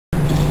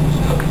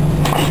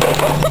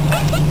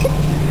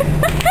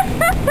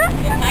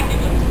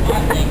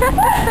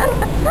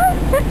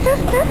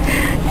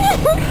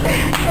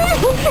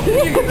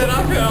You get that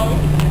uphill.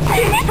 Oh,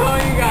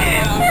 you got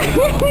that uphill.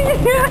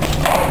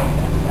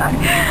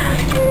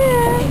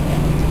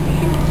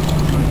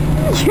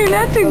 You're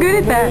not too good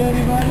at that.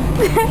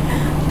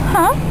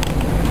 Huh?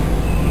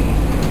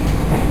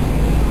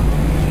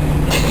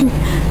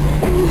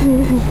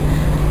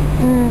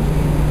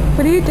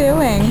 What are you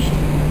doing?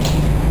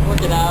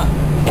 Work it out.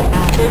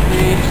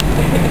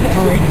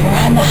 We're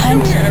on the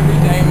hunt for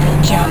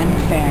John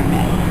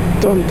Fairman.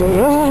 Dun, dun,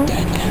 dun.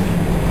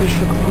 Push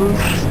the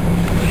clothes.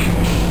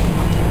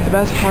 The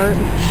best part.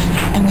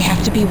 And we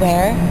have to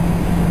beware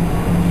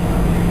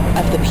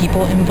of the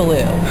people in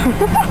blue.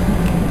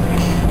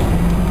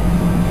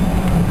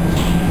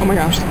 Oh my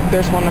gosh,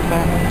 there's one up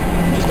there.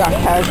 Just got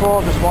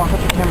casual, just walk up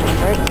the camera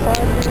right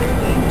side.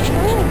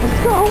 Let's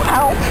go,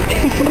 ow!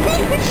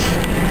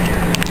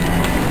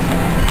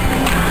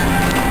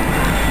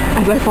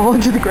 As I fall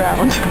into the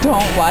ground.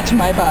 Don't watch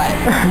my butt.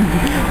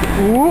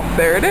 Whoop,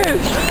 there it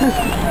is.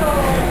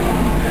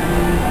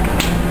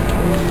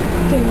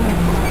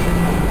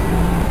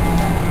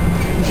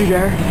 Did you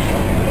dare?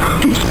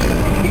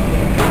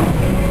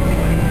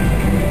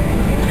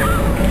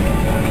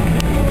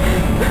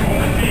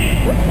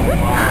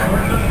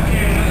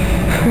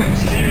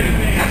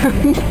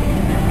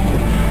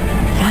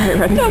 Alright,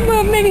 ready? Don't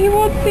move, maybe he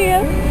won't see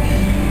us.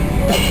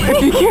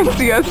 If you can't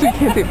see us, we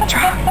can't see us.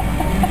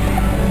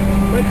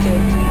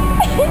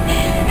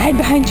 Hide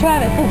behind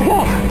Travis, let's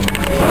go.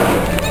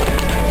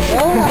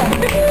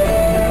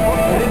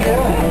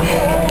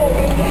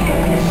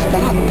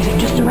 Stop,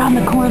 just around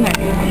the corner.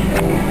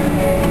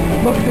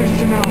 Look, there's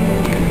Janelle.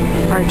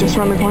 Alright, just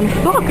around the corner.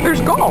 Look,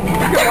 there's golf.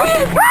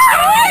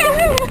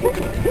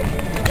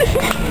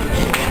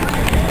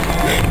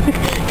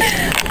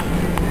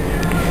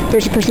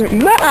 There's a person. There's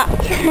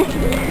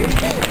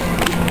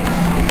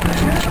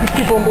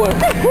people in blue.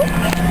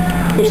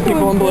 There's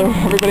people in blue.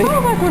 Everybody. Oh,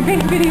 look, we're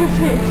being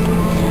videotaped.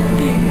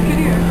 Being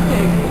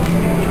videotaped.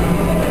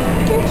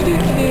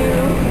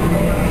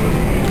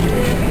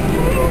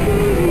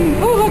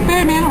 Oh, look,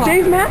 Barry Manilow.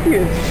 Dave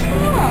Matthews.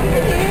 Oh,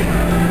 hey,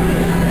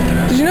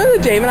 Dave. Did you know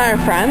that Dave and I are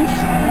friends?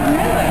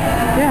 Really?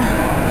 Yeah.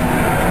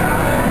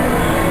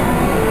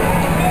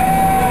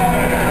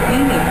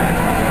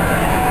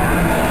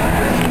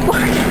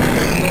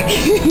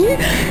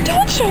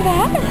 Don't show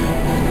that.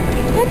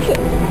 That's it.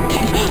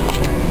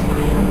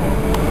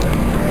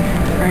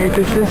 Alright,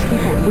 this is,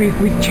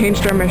 we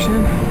changed our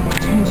mission.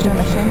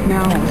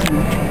 Now,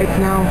 it's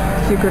now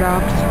Secret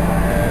Ops.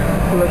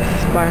 Let's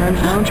spy on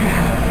John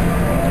Trap.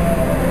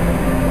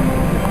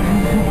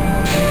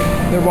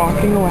 They're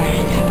walking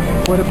away.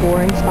 What a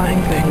boring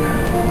spying thing.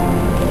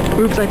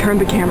 Oops, I turned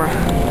the camera.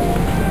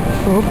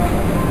 Oop.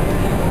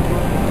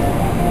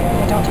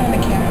 Don't turn the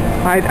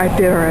camera. I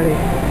did already,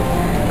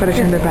 but I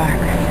turned it back.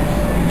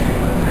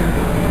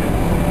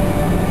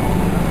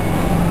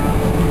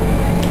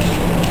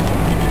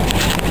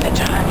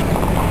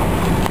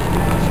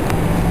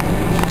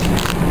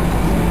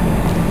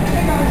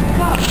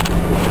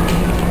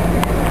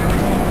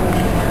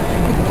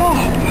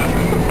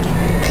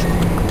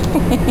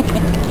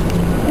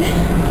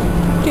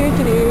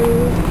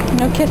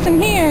 No kissing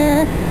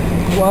here.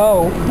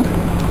 Whoa.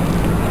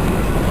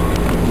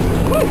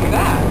 Look at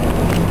that.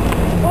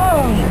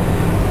 Whoa.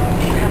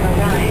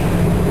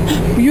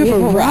 You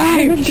have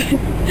arrived.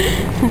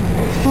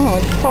 Oh,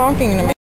 it's talking to me.